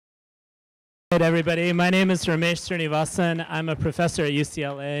Hey everybody, my name is Ramesh Srinivasan. I'm a professor at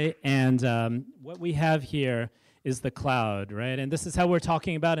UCLA, and what we have here is the cloud, right? And this is how we're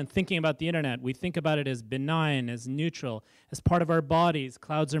talking about and thinking about the internet. We think about it as benign, as neutral, as part of our bodies.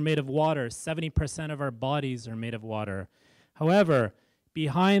 Clouds are made of water. 70% of our bodies are made of water. However,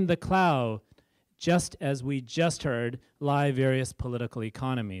 behind the cloud, just as we just heard, lie various political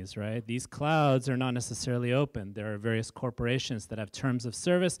economies, right? These clouds are not necessarily open. There are various corporations that have terms of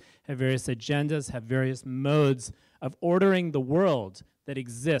service, have various agendas, have various modes of ordering the world that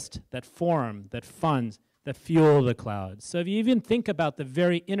exist, that form, that fund, that fuel the cloud. So if you even think about the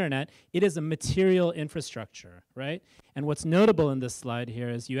very internet, it is a material infrastructure, right? And what's notable in this slide here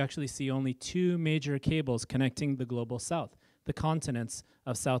is you actually see only two major cables connecting the global south, the continents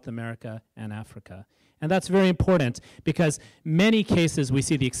of South America and Africa. And that's very important because many cases we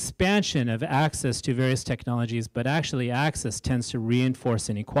see the expansion of access to various technologies, but actually access tends to reinforce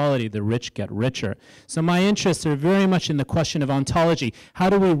inequality. The rich get richer. So my interests are very much in the question of ontology. How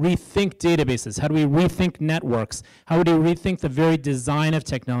do we rethink databases? How do we rethink networks? How do we rethink the very design of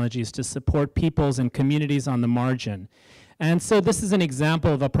technologies to support peoples and communities on the margin? And so this is an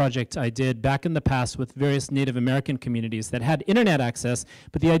example of a project I did back in the past with various Native American communities that had internet access,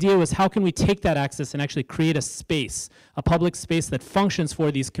 but the idea was how can we take that access and actually create a space, a public space that functions for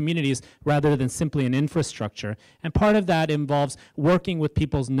these communities rather than simply an infrastructure. And part of that involves working with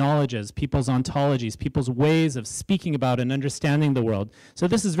people's knowledges, people's ontologies, people's ways of speaking about and understanding the world. So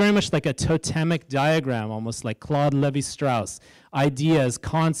this is very much like a totemic diagram, almost like Claude Lévi-Strauss, ideas,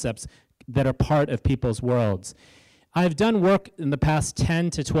 concepts that are part of people's worlds. I've done work in the past 10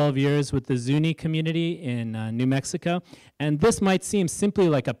 to 12 years with the Zuni community in New Mexico, and this might seem simply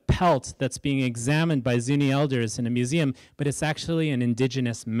like a pelt that's being examined by Zuni elders in a museum, but it's actually an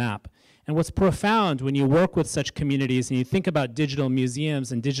indigenous map. And what's profound when you work with such communities and you think about digital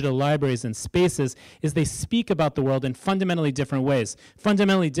museums and digital libraries and spaces is they speak about the world in fundamentally different ways,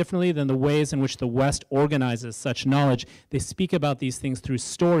 fundamentally differently than the ways in which the West organizes such knowledge. They speak about these things through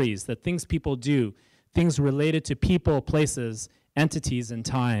stories, the things people do, things related to people, places, entities, and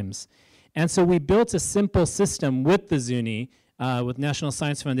times. And so we built a simple system with the Zuni, with National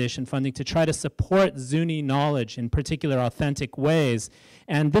Science Foundation funding, to try to support Zuni knowledge in particular authentic ways.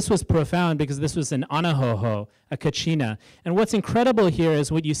 And this was profound because this was an anahoho, a kachina. And what's incredible here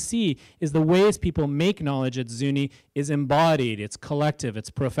is what you see is the ways people make knowledge at Zuni is embodied, it's collective,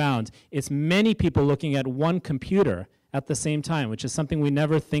 it's profound. It's many people looking at one computer at the same time, which is something we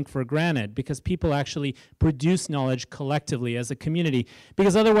never think for granted because people actually produce knowledge collectively as a community.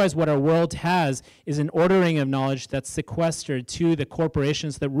 Because otherwise what our world has is an ordering of knowledge that's sequestered to the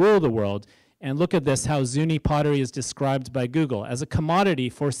corporations that rule the world. And look at this, how Zuni pottery is described by Google as a commodity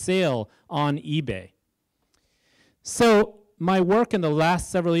for sale on eBay. So my work in the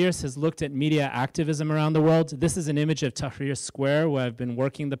last several years has looked at media activism around the world. This is an image of Tahrir Square, where I've been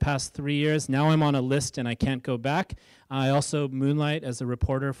working the past 3 years. Now I'm on a list and I can't go back. I also moonlight as a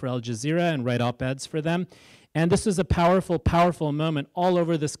reporter for Al Jazeera and write op-eds for them. And this was a powerful, powerful moment all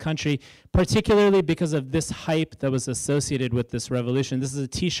over this country, particularly because of this hype that was associated with this revolution. This is a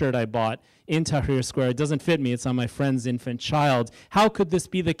t-shirt I bought in Tahrir Square. It doesn't fit me. It's on my friend's infant child. How could this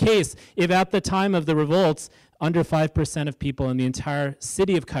be the case if at the time of the revolts, under 5% of people in the entire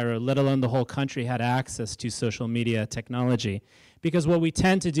city of Cairo, let alone the whole country, had access to social media technology? Because what we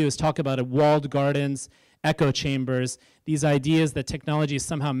tend to do is talk about walled gardens, echo chambers, these ideas that technology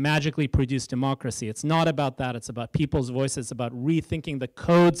somehow magically produce democracy. It's not about that. It's about people's voices. It's about rethinking the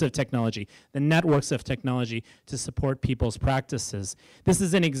codes of technology, the networks of technology to support people's practices. This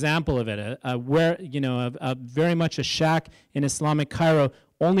is an example of it, where, you know, very much a shack in Islamic Cairo,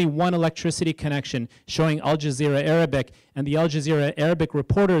 only one electricity connection showing Al Jazeera Arabic, and the Al Jazeera Arabic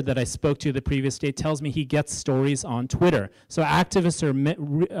reporter that I spoke to the previous day tells me he gets stories on Twitter. So activists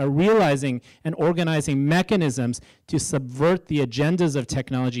are realizing and organizing mechanisms to subvert the agendas of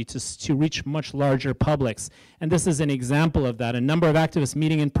technology to reach much larger publics. And this is an example of that. A number of activists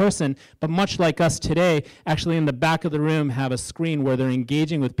meeting in person, but much like us today, actually in the back of the room have a screen where they're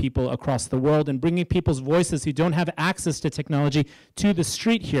engaging with people across the world and bringing people's voices who don't have access to technology to the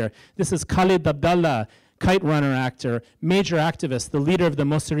street here. This is Khalid Abdallah, kite runner actor, major activist, the leader of the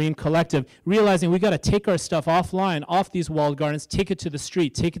Mosireen collective, realizing we got to take our stuff offline, off these walled gardens, take it to the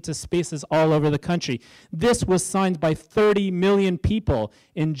street, take it to spaces all over the country. This was signed by 30 million people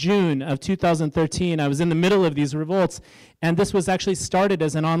in June of 2013. I was in the middle of these revolts, and this was actually started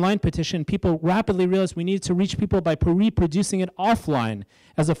as an online petition. People rapidly realized we needed to reach people by reproducing it offline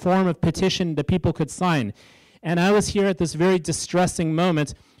as a form of petition that people could sign. And I was here at this very distressing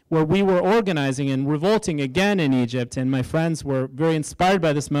moment where we were organizing and revolting again in Egypt, and my friends were very inspired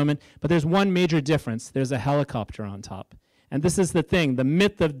by this moment, but there's one major difference. There's a helicopter on top. And this is the thing, the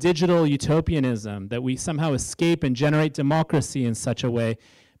myth of digital utopianism, that we somehow escape and generate democracy in such a way,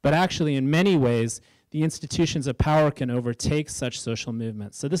 but actually in many ways, the institutions of power can overtake such social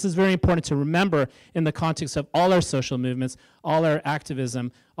movements. So this is very important to remember in the context of all our social movements, all our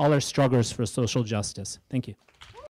activism, all our struggles for social justice. Thank you.